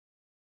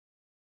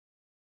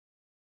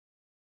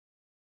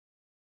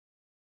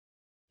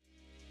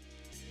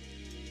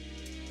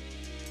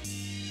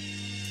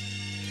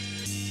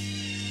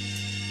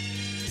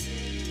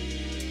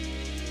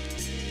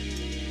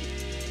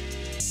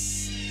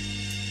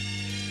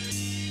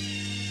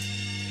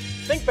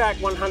Think back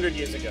 100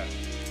 years ago.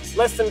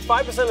 Less than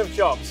 5% of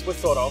jobs were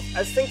thought of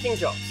as thinking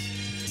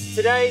jobs.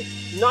 Today,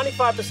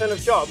 95% of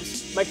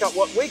jobs make up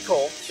what we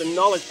call the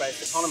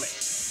knowledge-based economy.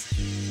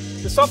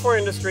 The software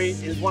industry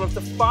is one of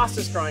the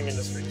fastest growing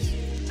industries,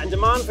 and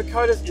demand for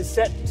coders is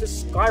set to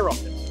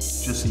skyrocket.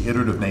 Just the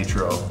iterative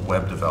nature of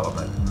web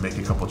development. Make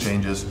a couple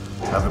changes,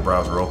 have the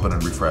browser open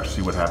and refresh,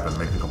 see what happened,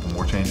 make a couple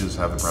more changes,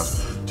 have the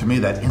browser. To me,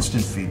 that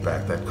instant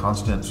feedback, that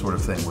constant sort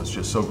of thing was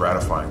just so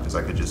gratifying because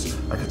I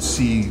could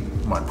see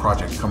my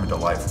project coming to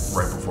life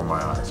right before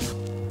my eyes.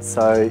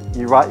 So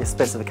you write your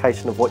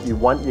specification of what you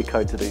want your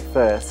code to do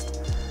first,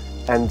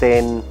 and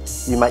then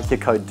you make your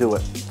code do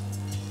it.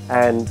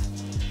 And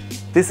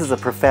this is a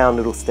profound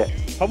little step.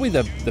 Probably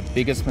the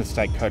biggest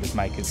mistake coders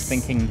make is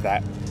thinking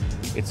that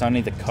it's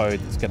only the code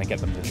that's going to get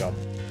them the job.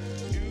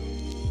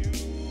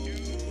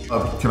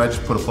 Can I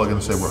just put a plug in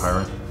and say we're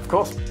hiring? Of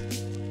course.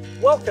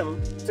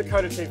 Welcome to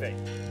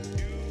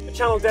codr.tv, a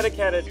channel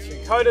dedicated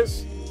to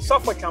coders,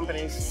 software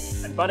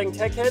companies, and budding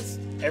tech heads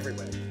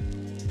everywhere.